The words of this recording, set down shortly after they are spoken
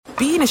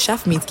being a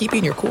chef means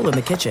keeping your cool in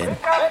the kitchen.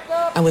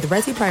 And with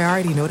Resi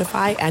Priority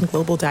Notify and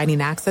Global Dining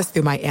Access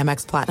through my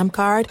Amex Platinum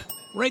card,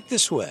 right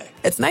this way.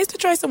 It's nice to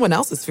try someone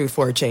else's food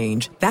for a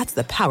change. That's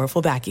the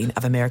powerful backing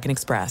of American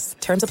Express.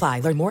 Terms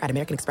apply. Learn more at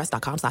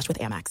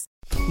americanexpress.com/withAmex.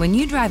 When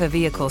you drive a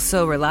vehicle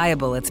so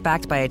reliable it's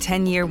backed by a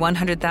 10-year,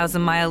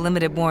 100,000-mile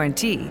limited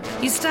warranty,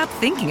 you stop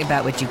thinking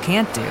about what you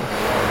can't do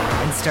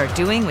and start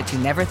doing what you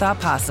never thought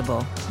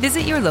possible.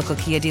 Visit your local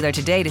Kia dealer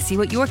today to see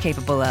what you're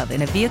capable of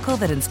in a vehicle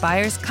that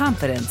inspires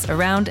confidence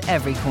around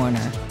every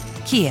corner.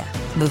 Kia,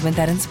 movement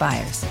that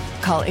inspires.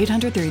 Call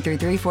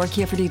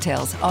 800-333-4KIA for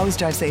details. Always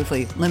drive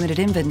safely. Limited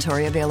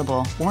inventory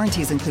available.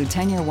 Warranties include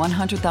 10-year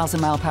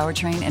 100,000-mile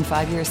powertrain and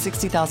 5-year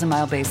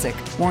 60,000-mile basic.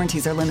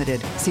 Warranties are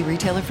limited. See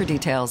retailer for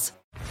details.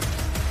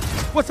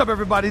 What's up,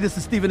 everybody? This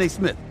is Stephen A.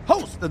 Smith,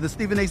 host of the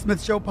Stephen A.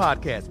 Smith Show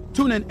podcast.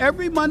 Tune in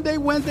every Monday,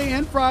 Wednesday,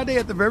 and Friday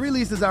at the very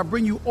least as I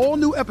bring you all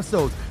new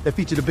episodes that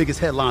feature the biggest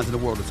headlines in the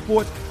world of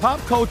sports, pop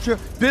culture,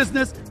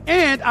 business,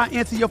 and I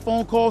answer your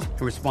phone calls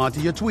and respond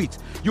to your tweets.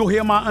 You'll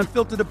hear my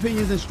unfiltered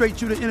opinions and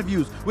straight-shooter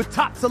interviews with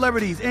top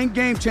celebrities and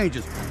game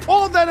changers.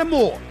 All that and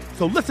more.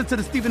 So listen to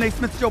the Stephen A.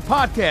 Smith Show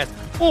podcast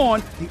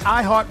on the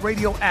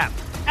iHeartRadio app,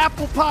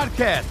 Apple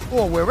Podcasts,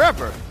 or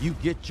wherever you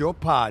get your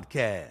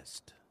podcast.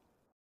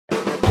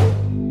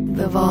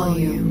 The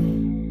volume.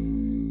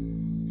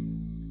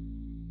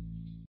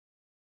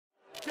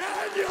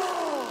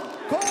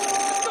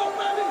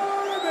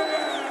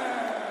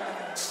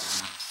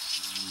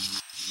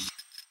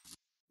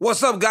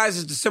 What's up, guys?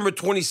 It's December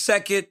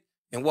 22nd,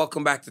 and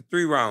welcome back to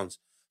 3 Rounds.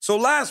 So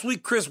last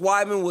week, Chris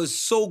Weidman was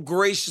so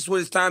gracious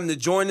with his time to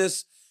join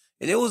us,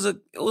 and it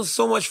was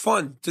so much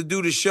fun to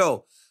do the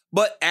show.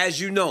 But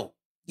as you know,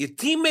 your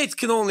teammates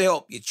can only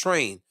help you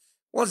train.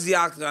 Once the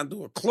octagon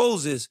door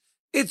closes,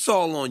 it's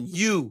all on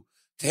you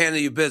to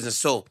handle your business.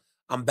 So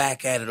I'm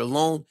back at it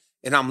alone,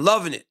 and I'm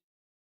loving it.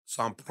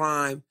 So I'm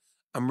primed.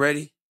 I'm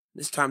ready.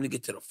 It's time to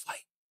get to the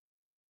fight.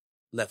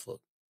 Left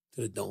hook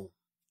to the dome.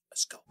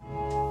 Let's go.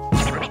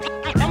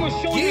 I'm going to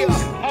show you.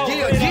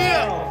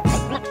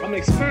 I'm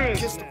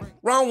experienced.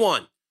 Round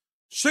 1.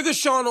 Sugar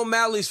Sean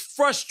O'Malley's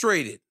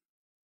frustrated.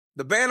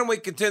 The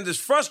bantamweight contender's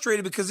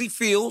frustrated because he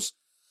feels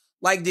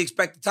like the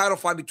expected title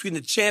fight between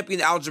the champion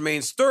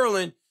Aljamain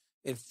Sterling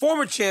and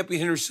former champion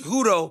Henry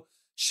Cejudo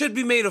should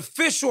be made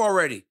official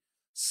already,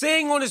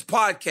 saying on his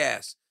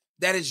podcast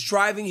that it's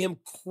driving him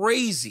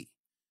crazy.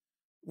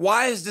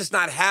 Why is this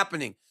not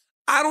happening?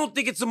 I don't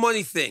think it's a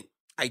money thing.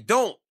 I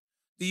don't.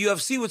 The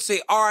UFC would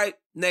say, all right,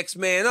 next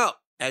man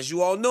up. As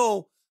you all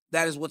know,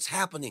 that is what's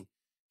happening.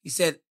 He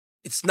said,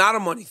 it's not a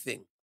money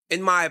thing.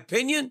 In my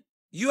opinion,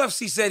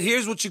 UFC said,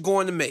 here's what you're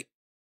going to make.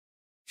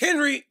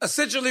 Henry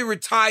essentially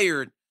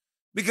retired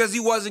because he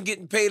wasn't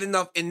getting paid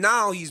enough, and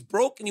now he's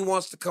broke and he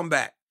wants to come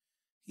back.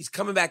 He's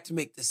coming back to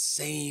make the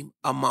same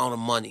amount of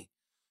money.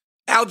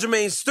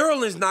 Aljamain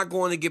Sterling's not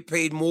going to get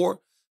paid more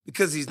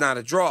because he's not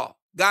a draw.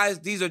 Guys,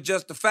 these are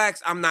just the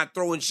facts. I'm not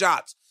throwing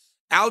shots.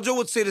 Aljo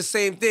would say the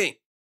same thing.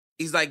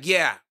 He's like,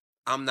 yeah,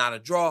 I'm not a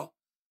draw.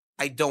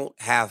 I don't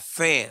have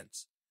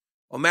fans.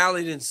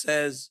 O'Malley then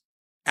says,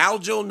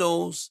 Aljo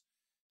knows,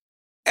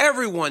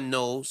 everyone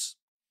knows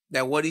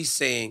that what he's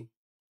saying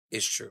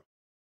is true.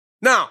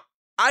 Now,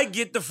 I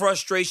get the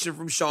frustration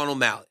from Sean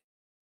O'Malley,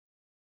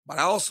 but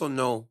I also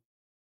know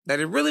that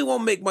it really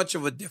won't make much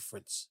of a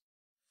difference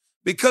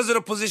because of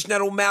the position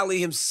that O'Malley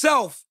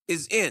himself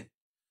is in.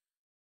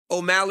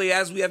 O'Malley,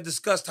 as we have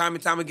discussed time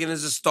and time again,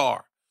 is a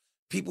star.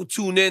 People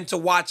tune in to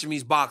watch him.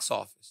 He's box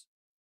office.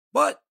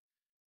 But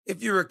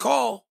if you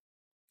recall,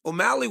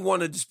 O'Malley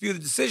won a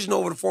disputed decision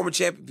over the former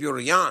champion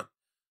Petr Yan.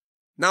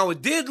 Now,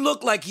 it did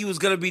look like he was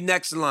going to be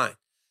next in line,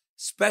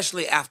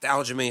 especially after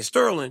Aljamain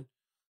Sterling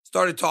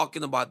started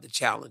talking about the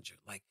challenger.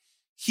 Like,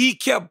 he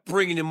kept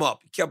bringing him up.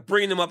 He kept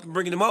bringing him up and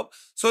bringing him up.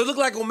 So it looked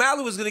like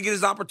O'Malley was going to get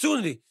his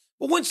opportunity.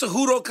 But when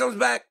Cejudo comes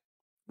back,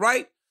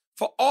 right,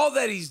 for all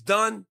that he's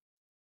done,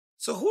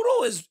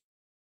 Cejudo is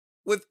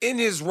within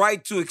his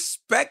right to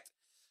expect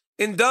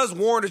and does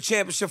warrant a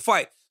championship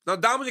fight. Now,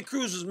 Dominic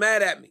Cruz was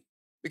mad at me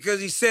because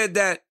he said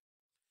that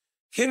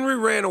Henry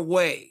ran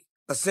away,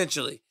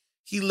 essentially.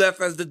 He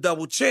left as the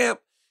double champ.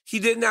 He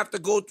didn't have to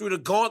go through the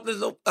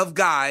gauntlet of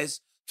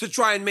guys to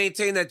try and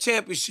maintain that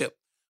championship.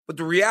 But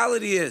the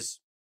reality is,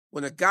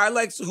 when a guy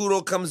like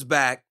Cejudo comes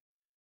back,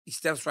 he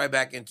steps right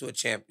back into a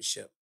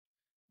championship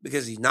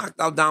because he knocked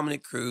out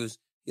Dominic Cruz.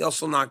 He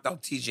also knocked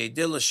out TJ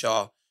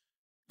Dillashaw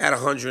at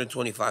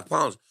 125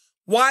 pounds.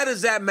 Why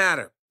does that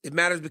matter? It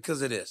matters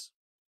because of this.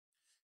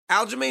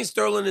 Aljamain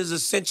Sterling is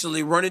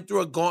essentially running through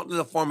a gauntlet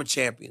of former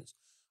champions.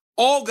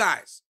 All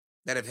guys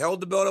that have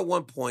held the belt at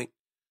one point,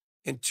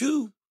 and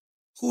 2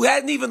 who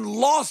hadn't even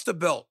lost the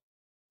belt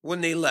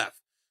when they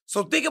left.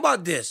 So think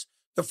about this.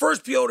 The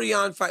first Petr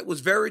Yan fight was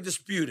very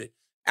disputed.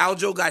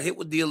 Aljo got hit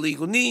with the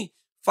illegal knee.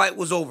 Fight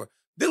was over.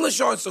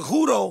 Dillashaw and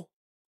Cejudo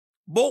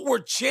both were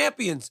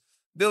champions.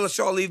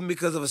 Dillashaw leaving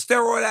because of a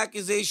steroid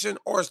accusation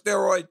or a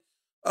steroid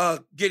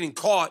getting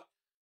caught.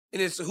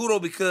 And then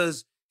Cejudo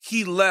because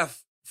he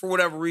left, for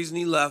whatever reason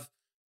he left.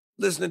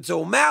 Listening to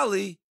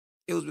O'Malley,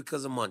 it was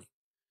because of money.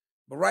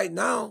 But right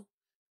now,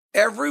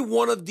 every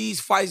one of these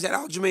fights that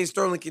Aljamain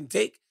Sterling can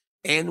take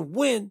and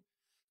win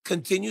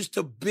continues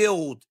to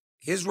build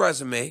his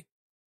resume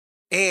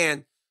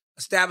and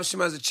establish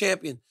him as a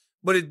champion.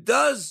 But it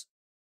does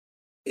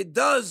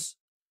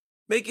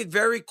make it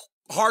very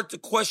hard to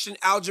question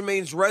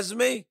Aljamain's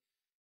resume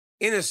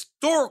in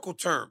historical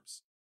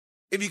terms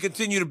if you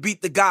continue to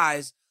beat the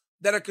guys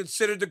that are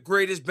considered the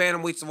greatest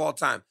bantamweights of all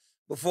time.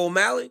 But for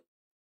O'Malley,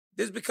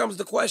 this becomes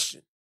the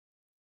question.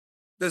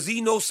 Does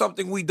he know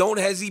something we don't?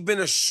 Has he been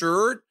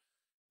assured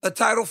a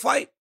title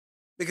fight?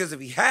 Because if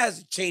he has,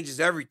 it changes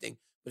everything.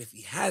 But if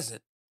he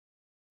hasn't,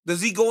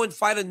 does he go and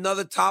fight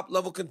another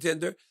top-level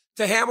contender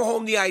to hammer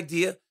home the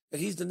idea that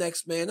he's the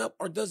next man up,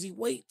 or does he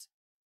wait?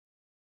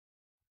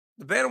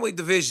 The bantamweight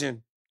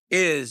division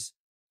is,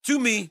 to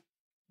me,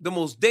 the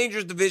most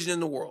dangerous division in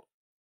the world.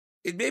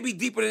 It may be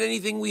deeper than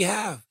anything we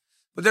have,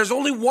 but there's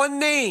only one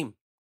name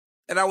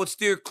that I would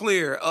steer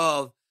clear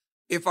of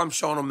if I'm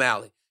Sean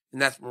O'Malley,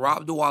 and that's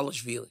Merab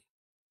Dvalishvili.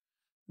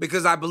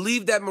 Because I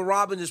believe that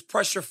Merab and his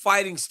pressure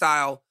fighting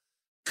style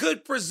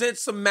could present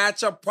some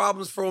matchup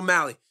problems for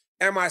O'Malley.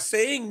 Am I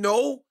saying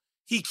no,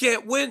 he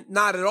can't win?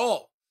 Not at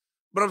all.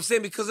 But I'm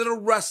saying because of the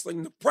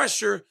wrestling, the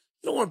pressure,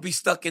 you don't want to be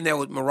stuck in there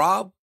with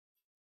Merab.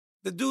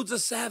 The dude's a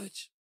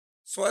savage.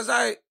 So as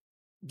I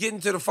get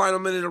into the final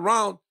minute of the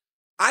round,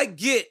 I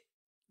get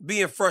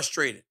being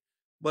frustrated.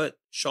 But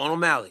Sean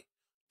O'Malley,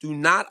 do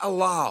not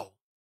allow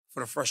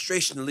for the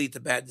frustration to lead to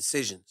bad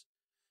decisions.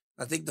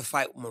 I think the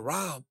fight with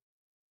Merab,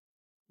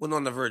 when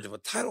on the verge of a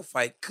title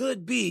fight,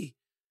 could be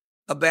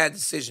a bad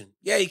decision.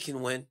 Yeah, he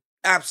can win.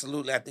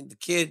 Absolutely. I think the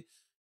kid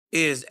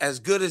is as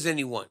good as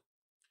anyone.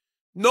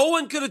 No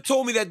one could have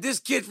told me that this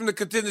kid from the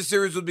Contender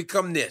Series would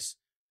become this.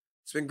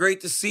 It's been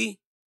great to see.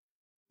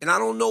 And I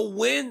don't know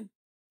when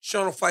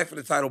Sean will fight for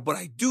the title, but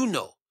I do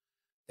know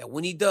that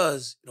when he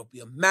does, it'll be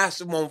a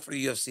massive moment for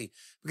the UFC.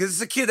 Because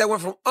it's a kid that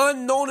went from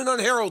unknown and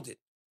unheralded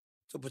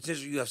to a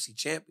potential UFC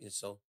champion.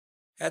 So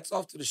hats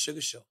off to the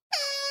Sugar Show.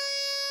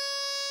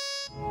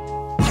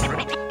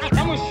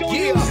 I'm gonna show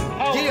you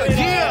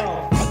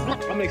how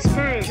I'm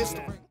experienced.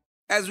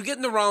 As we get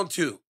into round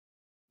two,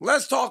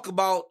 let's talk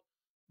about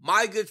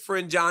my good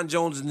friend John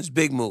Jones and his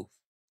big move.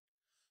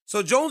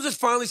 So Jones is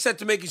finally set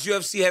to make his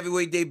UFC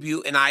heavyweight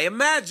debut, and I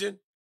imagine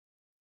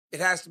it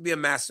has to be a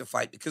massive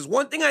fight. Because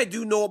one thing I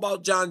do know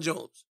about John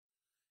Jones,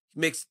 he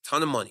makes a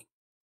ton of money.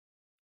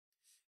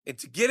 And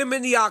to get him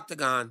in the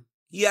octagon,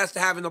 he has to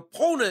have an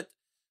opponent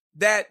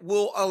that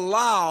will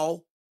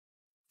allow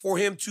for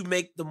him to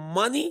make the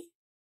money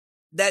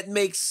that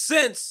makes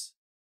sense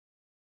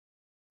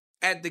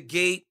at the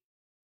gate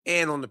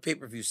and on the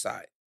pay-per-view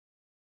side.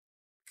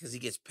 Because he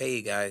gets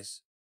paid,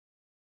 guys.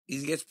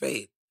 He gets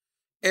paid.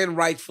 And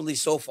rightfully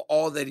so for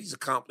all that he's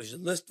accomplished. A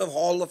list of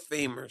Hall of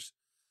Famers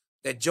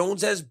that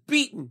Jones has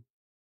beaten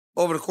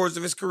over the course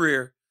of his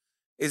career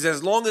is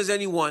as long as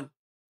anyone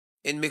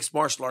in mixed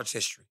martial arts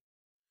history.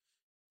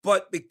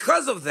 But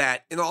because of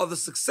that and all the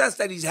success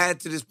that he's had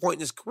to this point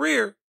in his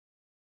career,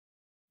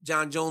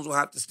 John Jones will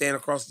have to stand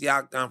across the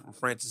octagon from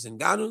Francis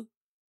Ngannou,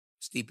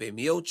 Stipe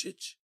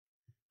Miocic.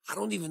 I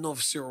don't even know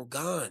if Cyril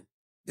Gane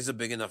is a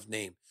big enough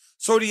name.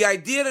 So the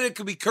idea that it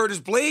could be Curtis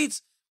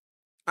Blades,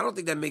 I don't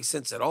think that makes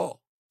sense at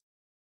all.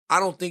 I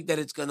don't think that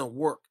it's going to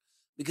work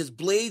because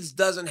Blades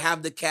doesn't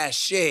have the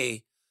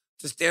cachet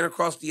to stand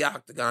across the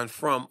octagon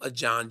from a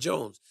John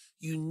Jones.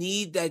 You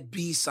need that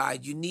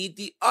B-side. You need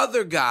the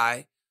other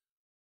guy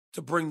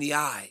to bring the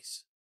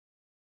eyes.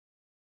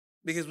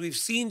 Because we've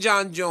seen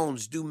John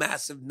Jones do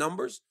massive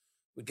numbers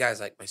with guys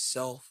like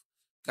myself,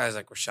 guys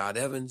like Rashad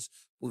Evans.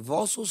 We've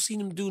also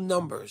seen him do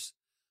numbers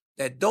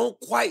that don't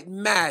quite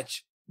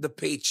match the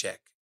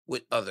paycheck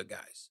with other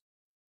guys.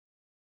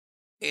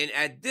 And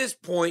at this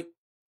point,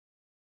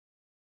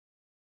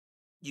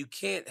 you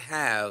can't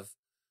have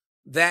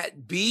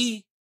that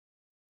be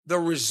the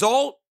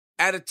result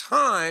at a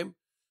time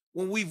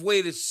when we've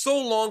waited so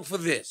long for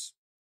this.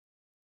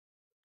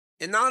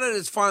 And now that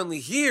it's finally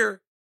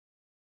here,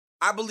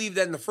 I believe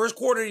that in the first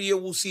quarter of the year,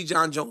 we'll see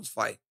John Jones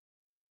fight.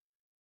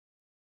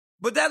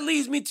 But that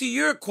leads me to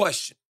your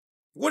question.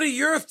 What are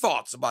your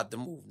thoughts about the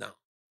move now?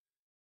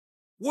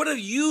 What are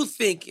you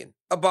thinking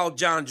about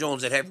John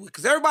Jones at heavyweight?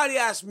 Because everybody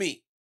asks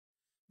me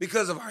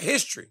because of our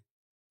history.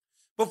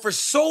 But for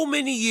so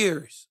many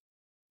years,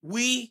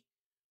 we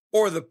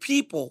or the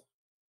people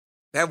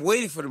have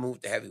waited for the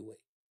move to heavyweight.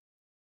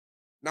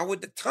 Now,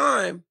 with the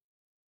time,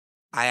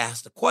 I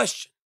asked the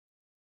question,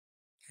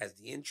 has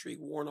the intrigue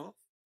worn off?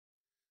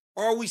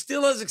 Or are we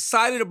still as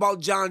excited about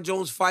John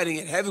Jones fighting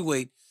at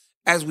heavyweight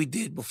as we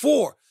did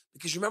before?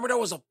 Because remember,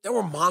 there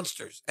were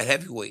monsters at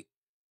heavyweight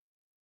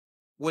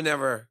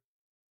whenever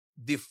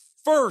the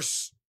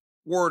first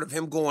word of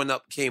him going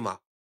up came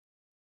out.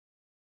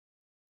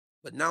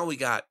 But now we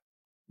got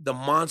the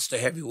monster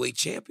heavyweight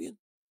champion.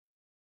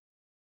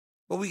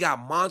 But we got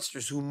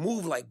monsters who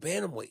move like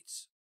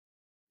bantamweights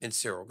in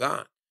Cyril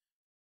Gane.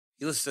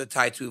 He listened to the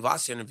Tai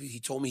Tuivasa interview. He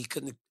told me he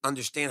couldn't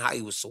understand how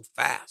he was so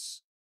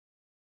fast.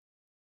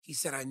 He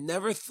said, I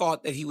never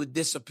thought that he would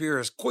disappear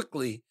as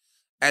quickly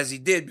as he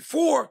did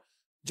before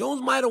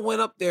Jones might have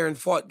went up there and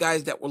fought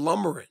guys that were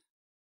lumbering,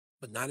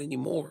 but not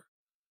anymore.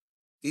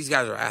 These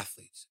guys are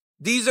athletes.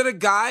 These are the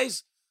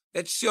guys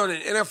that you see on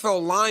an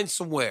NFL line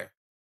somewhere.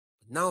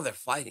 But now they're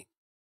fighting.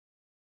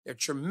 They're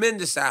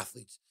tremendous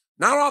athletes.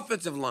 Not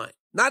offensive line.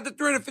 Not the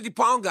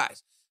 350-pound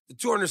guys. The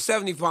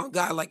 270-pound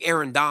guy like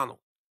Aaron Donald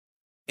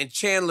and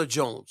Chandler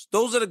Jones.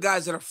 Those are the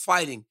guys that are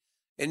fighting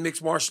in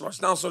mixed martial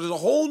arts now. So there's a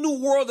whole new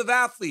world of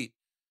athlete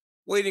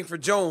waiting for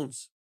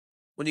Jones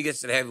when he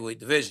gets to the heavyweight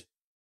division.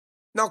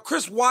 Now,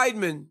 Chris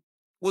Weidman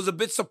was a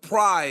bit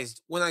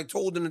surprised when I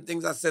told him the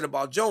things I said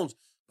about Jones,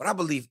 but I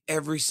believe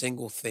every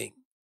single thing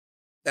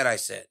that I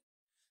said.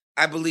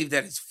 I believe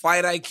that his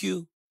fight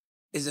IQ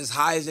is as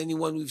high as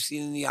anyone we've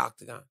seen in the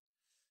octagon.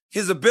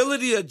 His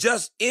ability to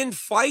just in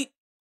fight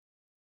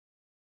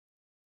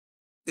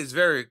is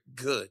very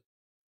good.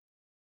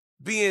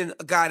 Being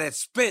a guy that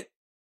spent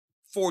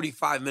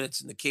 45 minutes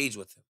in the cage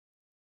with him.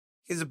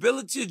 His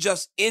ability to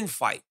just in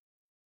fight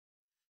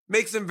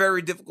makes him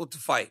very difficult to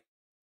fight.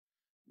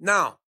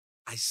 Now,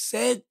 I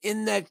said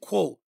in that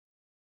quote,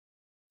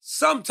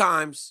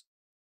 sometimes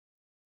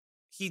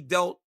he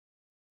dealt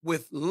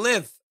with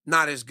length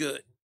not as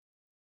good.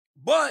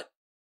 But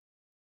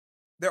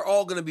they're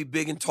all going to be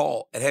big and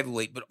tall at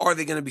heavyweight. But are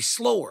they going to be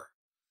slower?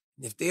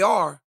 And if they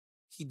are,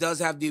 he does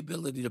have the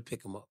ability to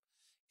pick them up.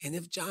 And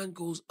if John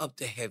goes up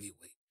to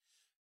heavyweight,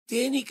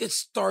 then he could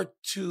start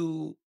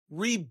to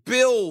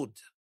rebuild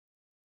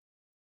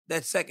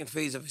that second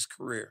phase of his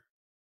career.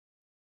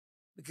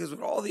 Because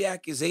with all the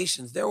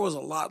accusations, there was a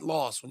lot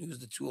lost when he was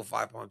the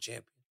 205-pound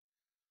champion.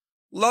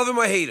 Love him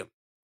or hate him,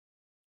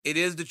 it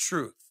is the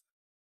truth.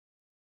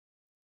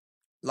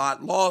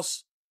 Lot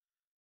lost.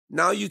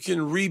 Now you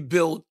can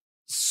rebuild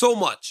so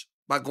much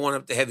by going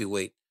up to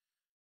heavyweight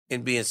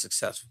and being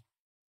successful.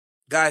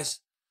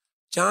 Guys,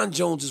 John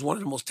Jones is one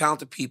of the most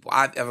talented people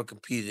I've ever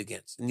competed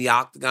against in the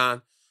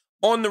octagon,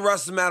 on the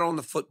wrestling mat, on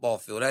the football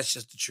field. That's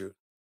just the truth.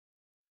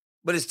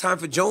 But it's time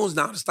for Jones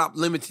now to stop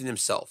limiting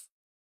himself.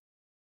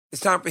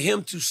 It's time for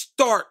him to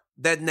start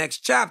that next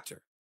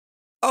chapter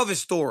of his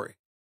story.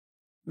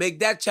 Make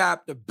that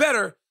chapter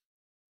better,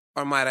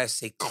 or might I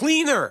say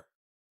cleaner,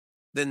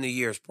 than the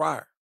years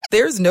prior.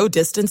 There's no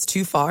distance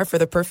too far for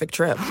the perfect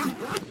trip.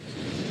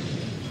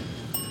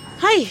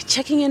 Hi,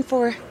 checking in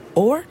for...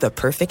 Or the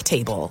perfect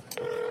table.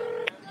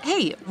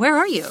 Hey, where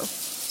are you?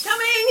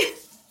 Coming!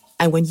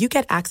 And when you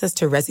get access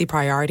to Resi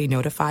Priority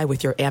Notify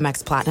with your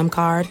Amex Platinum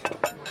card...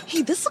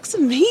 Hey, this looks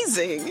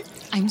amazing.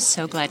 I'm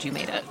so glad you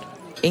made it.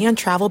 And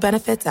travel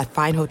benefits at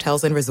fine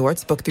hotels and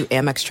resorts booked through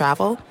Amex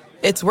Travel,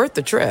 it's worth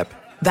the trip.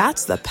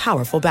 That's the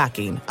powerful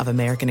backing of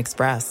American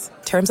Express.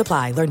 Terms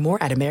apply. Learn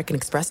more at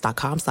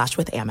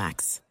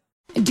americanexpress.com/withAmex.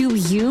 Do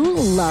you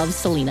love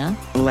Selena?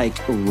 Like,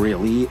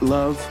 really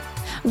love?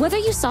 Whether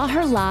you saw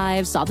her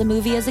live, saw the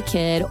movie as a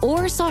kid,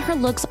 or saw her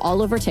looks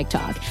all over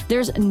TikTok,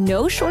 there's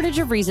no shortage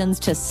of reasons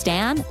to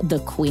stan the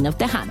Queen of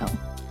Tejano.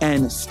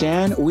 And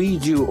Stan, we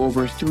do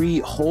over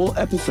 3 whole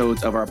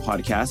episodes of our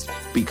podcast,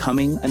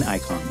 Becoming an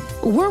Icon.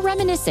 We're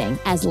reminiscing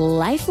as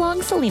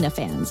lifelong Selena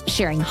fans,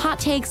 sharing hot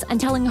takes and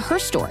telling her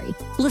story.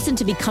 Listen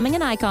to Becoming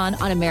an Icon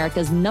on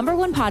America's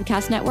 #1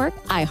 podcast network,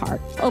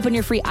 iHeart. Open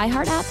your free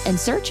iHeart app and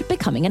search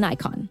Becoming an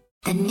Icon.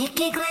 The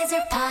Nikki Glaser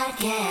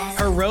Podcast.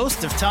 Her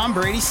roast of Tom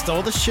Brady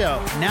stole the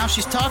show. Now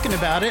she's talking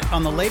about it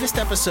on the latest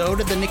episode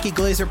of the Nikki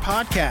Glaser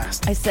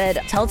Podcast. I said,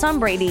 tell Tom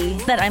Brady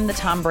that I'm the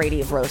Tom Brady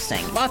of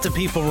roasting. Lots of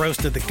people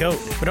roasted the GOAT,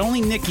 but only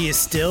Nikki is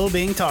still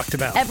being talked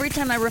about. Every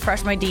time I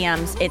refresh my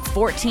DMs, it's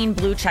 14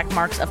 blue check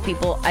marks of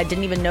people I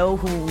didn't even know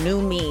who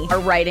knew me are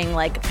writing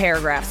like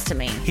paragraphs to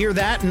me. Hear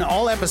that in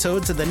all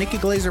episodes of the Nikki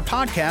Glaser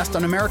Podcast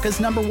on America's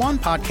 #1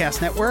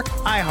 podcast network,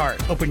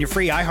 iHeart. Open your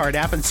free iHeart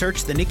app and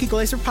search the Nikki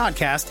Glaser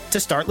Podcast to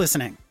start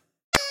listening.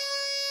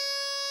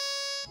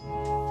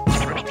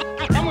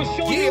 I'm gonna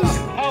show you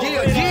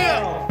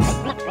how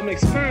I'm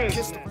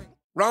experienced.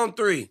 Round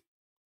 3.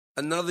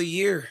 Another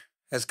year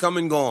has come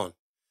and gone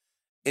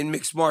in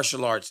mixed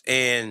martial arts,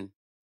 and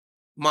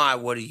my,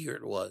 what a year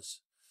it was.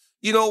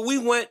 You know, we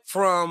went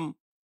from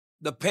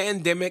the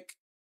pandemic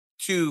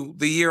to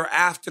the year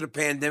after the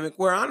pandemic,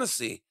 where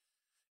honestly,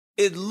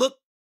 it looked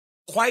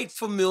quite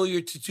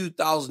familiar to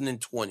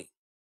 2020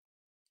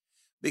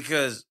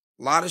 because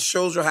a lot of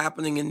shows are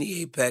happening in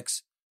the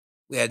Apex.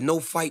 We had no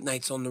fight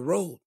nights on the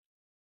road.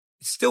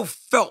 It still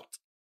felt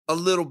a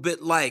little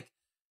bit like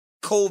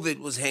COVID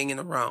was hanging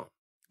around.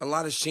 A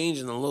lot has changed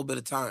in a little bit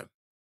of time.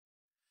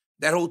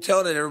 That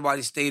hotel that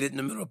everybody stayed at in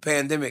the middle of the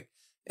pandemic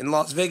in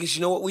Las Vegas,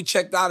 you know what? We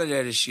checked out of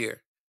there this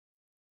year.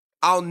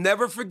 I'll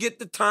never forget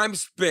the time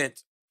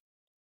spent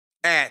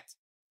at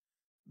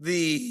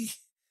the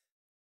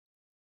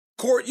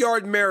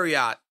Courtyard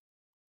Marriott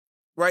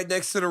right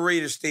next to the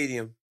Raiders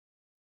Stadium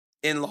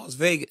in Las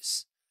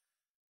Vegas.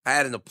 I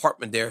had an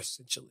apartment there,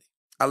 essentially.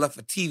 I left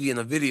a TV and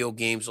a video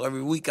game, so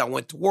every week I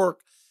went to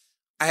work.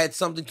 I had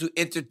something to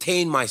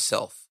entertain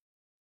myself.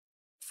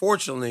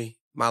 Fortunately,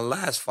 my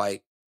last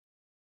fight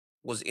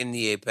was in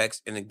the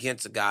Apex and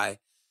against a guy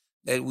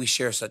that we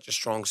share such a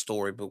strong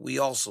story, but we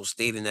also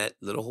stayed in that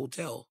little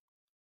hotel.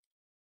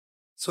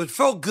 So it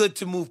felt good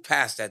to move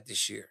past that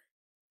this year.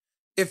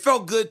 It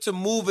felt good to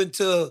move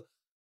into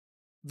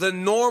the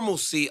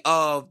normalcy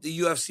of the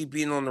UFC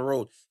being on the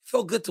road. It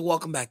felt good to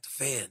welcome back the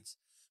fans.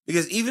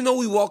 Because even though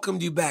we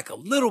welcomed you back a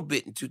little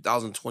bit in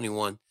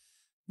 2021,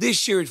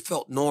 this year it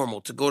felt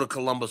normal to go to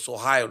Columbus,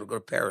 Ohio, to go to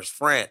Paris,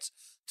 France,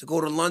 to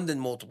go to London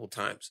multiple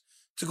times,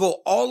 to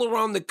go all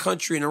around the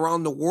country and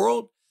around the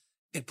world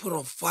and put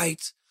on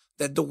fights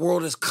that the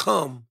world has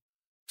come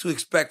to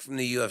expect from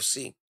the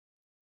UFC.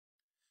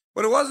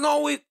 But it wasn't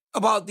always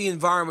about the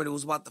environment, it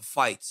was about the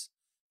fights,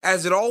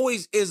 as it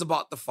always is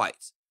about the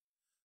fights.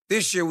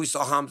 This year we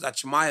saw Khamzat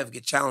Chimaev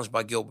get challenged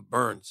by Gilbert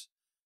Burns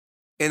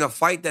in a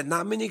fight that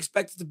not many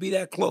expected to be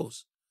that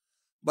close.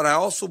 But I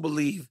also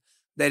believe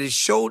that it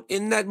showed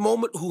in that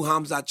moment who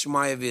Khamzat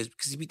Chimaev is,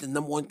 because he beat the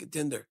number one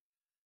contender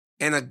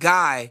and a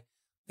guy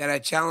that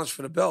had challenged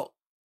for the belt.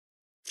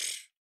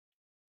 It's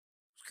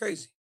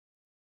crazy.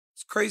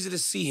 It's crazy to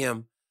see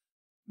him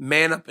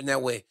man up in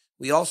that way.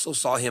 We also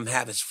saw him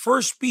have his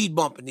first speed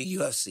bump in the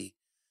UFC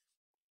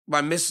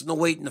by missing the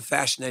weight in the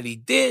fashion that he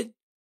did,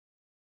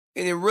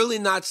 and it really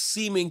not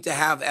seeming to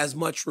have as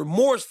much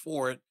remorse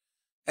for it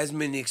as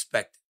many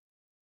expected.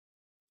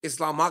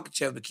 Islam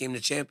Makhachev became the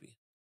champion.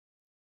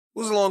 It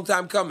was a long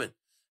time coming,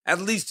 at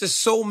least to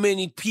so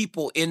many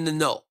people in the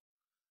know.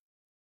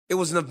 It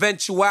was an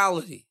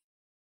eventuality,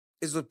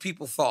 is what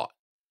people thought.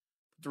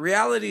 But the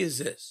reality is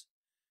this.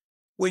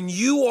 When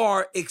you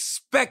are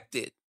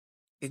expected,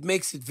 it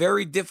makes it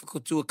very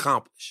difficult to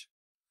accomplish.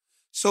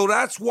 So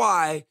that's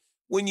why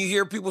when you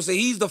hear people say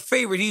he's the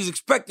favorite, he's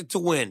expected to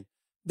win,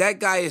 that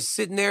guy is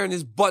sitting there and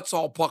his butt's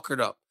all puckered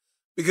up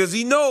because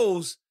he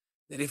knows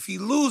that if he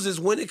loses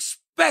when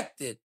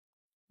expected,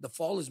 the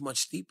fall is much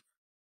steeper.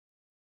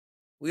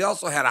 We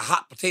also had a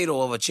hot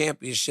potato of a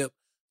championship,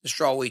 the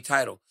strawweight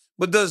title.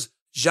 But does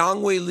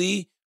Zhang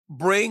Weili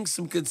bring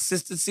some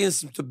consistency and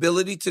some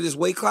stability to this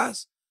weight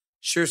class?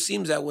 Sure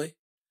seems that way.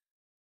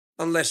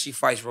 Unless she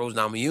fights Rose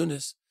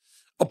Namajunas,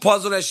 a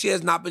puzzle that she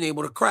has not been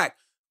able to crack.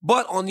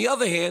 But on the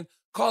other hand,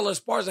 Carla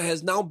Esparza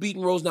has now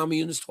beaten Rose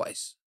Namajunas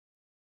twice.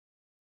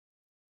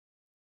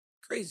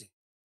 Crazy.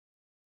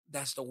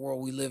 That's the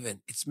world we live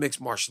in. It's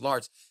mixed martial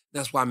arts.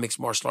 That's why mixed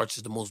martial arts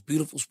is the most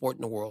beautiful sport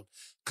in the world,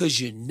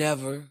 because you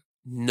never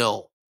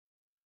know.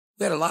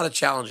 We had a lot of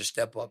challengers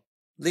step up.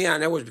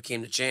 Leon Edwards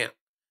became the champ.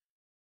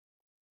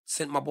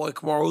 Sent my boy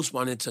Kamaru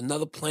Usman into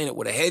another planet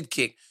with a head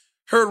kick.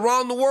 Heard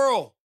around the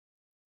world.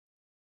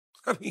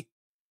 I mean,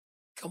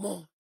 come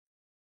on.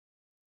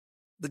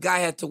 The guy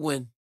had to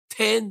win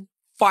 10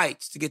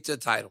 fights to get to the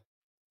title.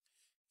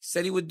 He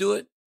said he would do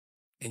it,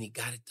 and he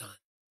got it done.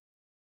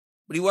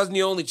 But he wasn't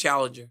the only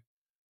challenger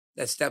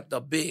that stepped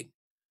up big.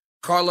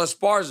 Carla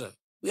Esparza,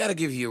 we got to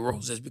give you your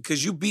roses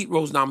because you beat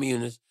Rose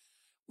Namajunas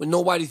when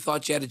nobody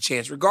thought you had a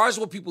chance. Regardless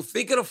of what people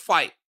think of the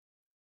fight,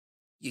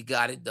 you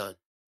got it done.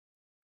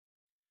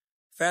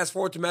 Fast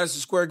forward to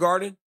Madison Square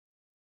Garden.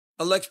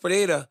 Alex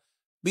Pereira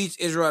beats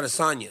Israel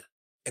Adesanya.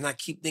 And I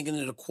keep thinking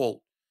of the quote.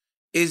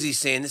 Izzy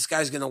saying this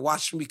guy's going to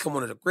watch him become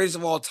one of the greatest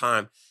of all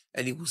time,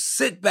 and he will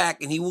sit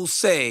back and he will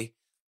say,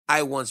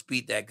 I once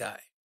beat that guy.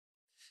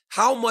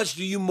 How much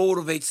do you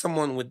motivate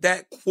someone with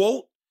that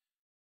quote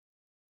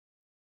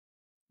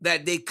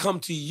that they come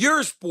to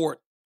your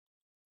sport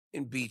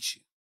and beat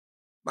you?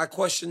 My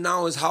question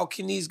now is, how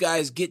can these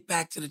guys get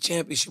back to the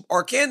championship?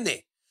 Or can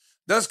they?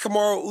 Does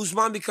Kamaru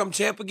Usman become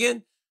champ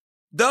again?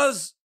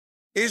 Does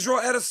Israel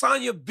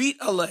Adesanya beat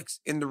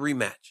Alex in the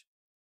rematch?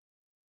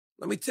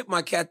 Let me tip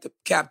my cap to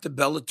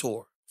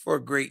Bellator for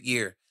a great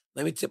year.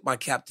 Let me tip my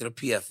cap to the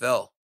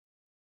PFL.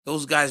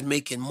 Those guys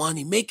making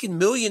money, making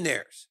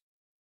millionaires.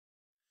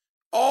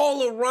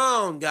 All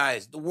around,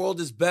 guys, the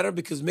world is better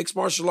because mixed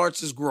martial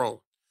arts has grown.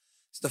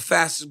 It's the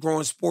fastest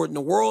growing sport in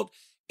the world,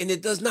 and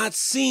it does not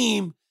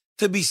seem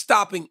to be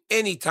stopping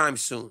anytime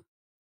soon.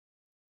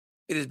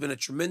 It has been a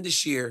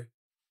tremendous year,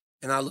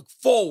 and I look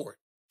forward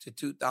to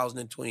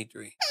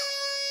 2023.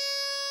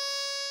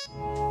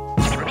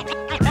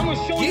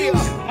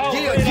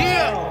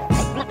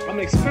 I'm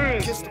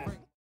experienced.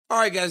 All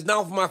right, guys,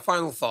 now for my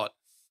final thought.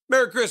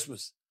 Merry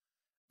Christmas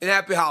and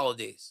happy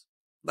holidays.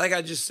 Like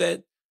I just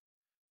said,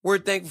 we're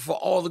thankful for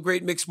all the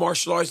great mixed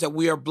martial arts that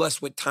we are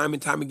blessed with time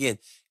and time again.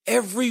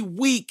 Every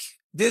week,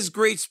 this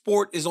great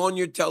sport is on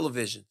your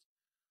television.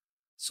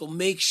 So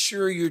make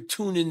sure you're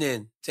tuning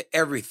in to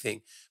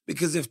everything.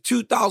 Because if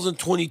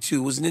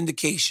 2022 was an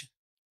indication,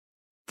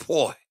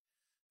 boy,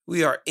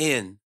 we are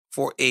in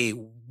for a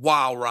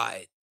wow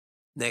ride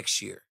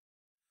next year.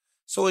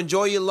 So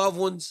enjoy your loved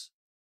ones.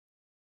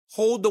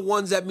 Hold the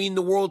ones that mean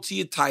the world to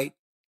you tight.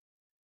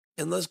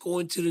 And let's go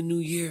into the new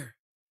year.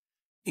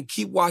 And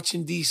keep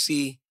watching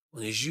DC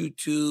on his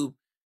YouTube,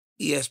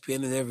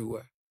 ESPN, and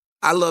everywhere.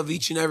 I love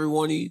each and every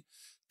one of you.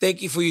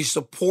 Thank you for your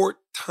support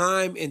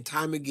time and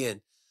time again.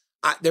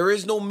 There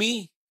is no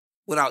me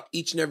without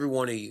each and every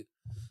one of you.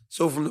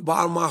 So from the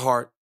bottom of my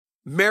heart,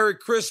 Merry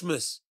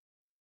Christmas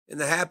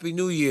and a Happy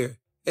New Year.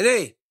 And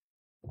hey,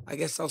 I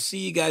guess I'll see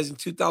you guys in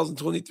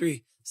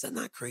 2023. Is that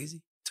not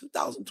crazy?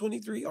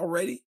 2023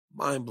 already?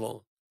 Mind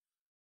blown.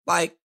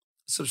 Like,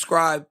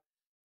 subscribe,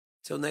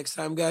 Till next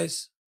time,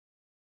 guys,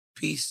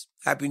 peace.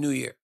 Happy New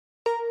Year.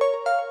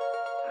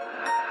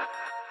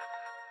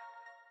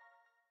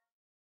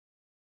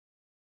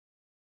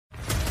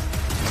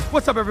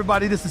 What's up,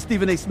 everybody? This is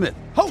Stephen A. Smith,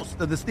 host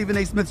of the Stephen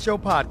A. Smith Show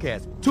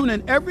podcast. Tune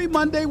in every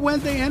Monday,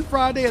 Wednesday, and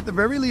Friday at the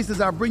very least as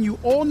I bring you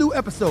all new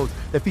episodes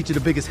that feature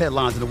the biggest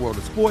headlines in the world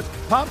of sports,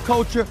 pop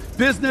culture,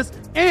 business,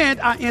 and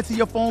I answer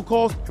your phone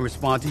calls and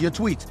respond to your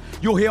tweets.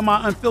 You'll hear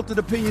my unfiltered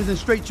opinions and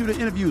straight-shooter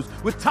interviews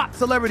with top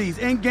celebrities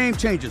and game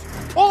changers.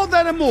 All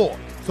that and more.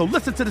 So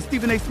listen to the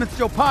Stephen A. Smith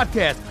Show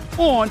podcast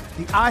on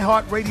the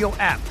iHeartRadio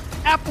app,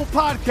 Apple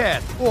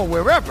Podcasts, or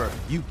wherever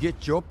you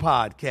get your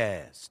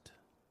podcast.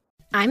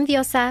 I'm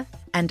Diosa.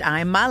 And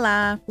I'm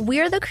Mala.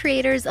 We're the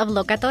creators of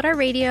Locatora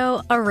Radio,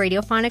 a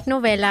radiophonic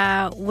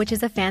novela, which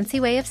is a fancy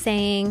way of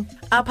saying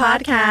a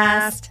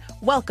podcast.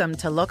 Welcome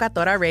to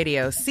Locatora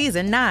Radio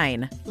Season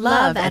 9.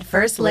 Love at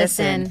First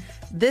Listen.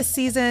 This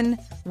season,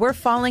 we're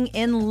falling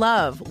in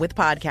love with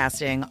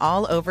podcasting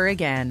all over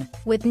again.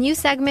 With new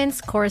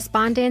segments,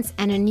 correspondence,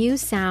 and a new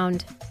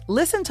sound.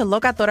 Listen to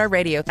Locatora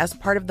Radio as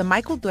part of the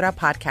My Cultura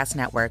Podcast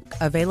Network.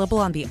 Available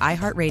on the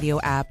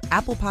iHeartRadio app,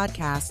 Apple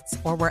Podcasts,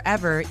 or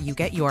wherever you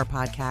get your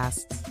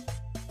podcasts.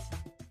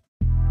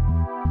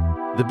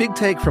 The Big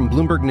Take from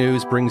Bloomberg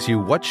News brings you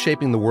what's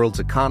shaping the world's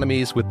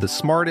economies with the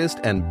smartest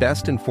and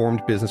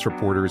best-informed business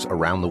reporters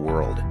around the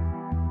world.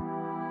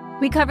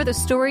 We cover the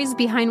stories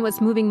behind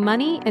what's moving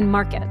money and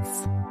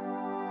markets,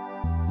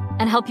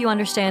 and help you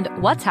understand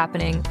what's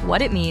happening,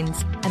 what it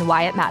means, and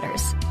why it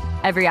matters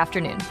every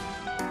afternoon.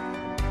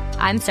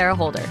 I'm Sarah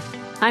Holder.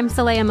 I'm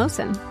Saleha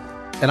Mohsen.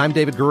 And I'm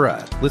David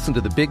Gura. Listen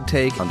to The Big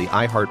Take on the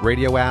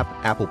iHeartRadio app,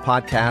 Apple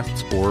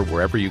Podcasts, or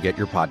wherever you get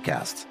your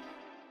podcasts.